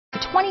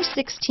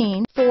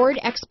2016 Ford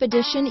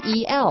Expedition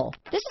EL.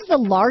 This is the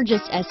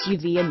largest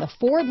SUV in the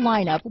Ford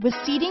lineup with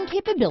seating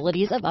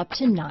capabilities of up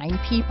to 9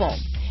 people.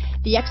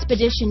 The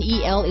Expedition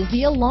EL is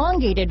the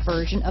elongated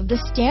version of the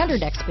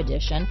standard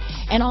Expedition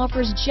and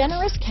offers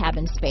generous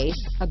cabin space,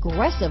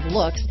 aggressive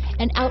looks,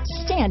 and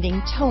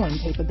outstanding towing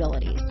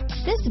capabilities.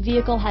 This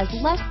vehicle has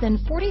less than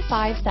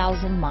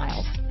 45,000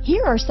 miles.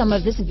 Here are some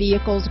of this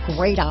vehicle's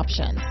great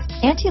options: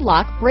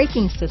 anti-lock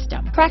braking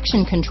system,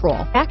 traction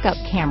control, backup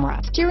camera,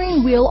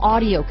 steering wheel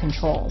audio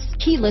controls,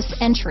 keyless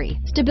entry,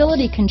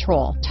 stability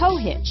control, tow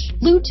hitch,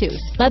 Bluetooth,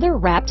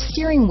 leather-wrapped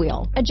steering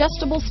wheel,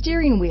 adjustable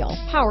steering wheel,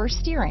 power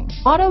steering,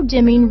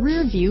 auto-dimming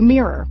rear-view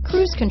mirror,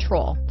 cruise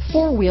control,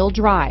 4-wheel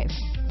drive,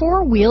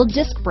 4-wheel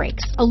disc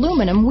brakes,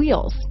 aluminum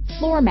wheels,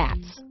 floor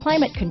mats,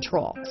 climate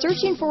control.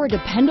 Searching for a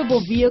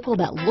dependable vehicle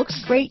that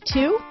looks great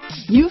too?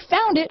 You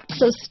found it,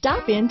 so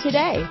stop in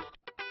today.